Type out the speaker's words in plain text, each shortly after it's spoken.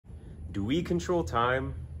Do we control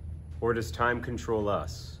time, or does time control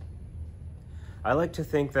us? I like to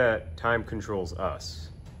think that time controls us.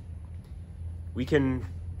 We can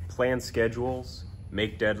plan schedules,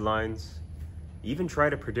 make deadlines, even try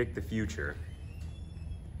to predict the future.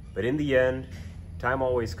 But in the end, time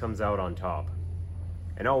always comes out on top,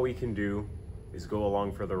 and all we can do is go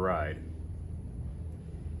along for the ride.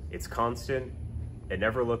 It's constant, it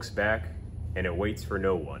never looks back, and it waits for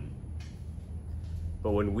no one.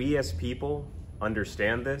 But when we as people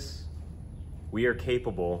understand this, we are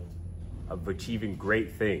capable of achieving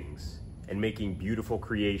great things and making beautiful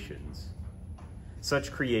creations.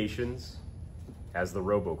 Such creations as the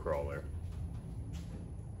Robo Crawler.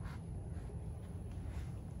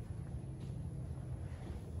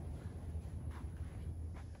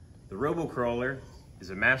 The Robo Crawler is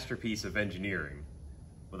a masterpiece of engineering.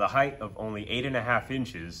 With a height of only 8.5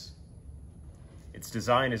 inches, its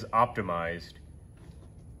design is optimized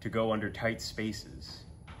to go under tight spaces.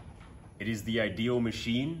 It is the ideal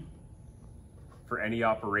machine for any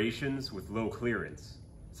operations with low clearance,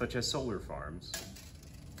 such as solar farms.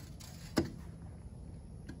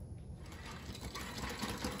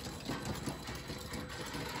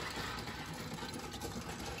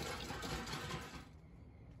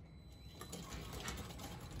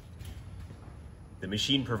 The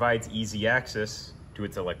machine provides easy access to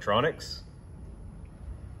its electronics,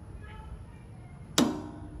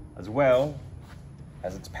 as well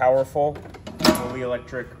as its powerful, fully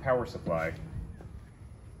electric power supply.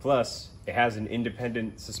 Plus, it has an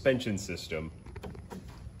independent suspension system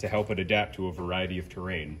to help it adapt to a variety of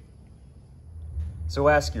terrain. So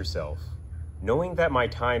ask yourself, knowing that my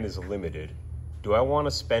time is limited, do I want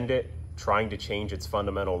to spend it trying to change its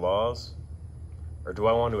fundamental laws? Or do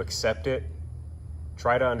I want to accept it,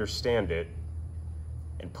 try to understand it,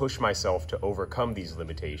 and push myself to overcome these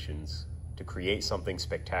limitations to create something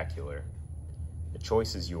spectacular? The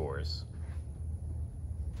choice is yours.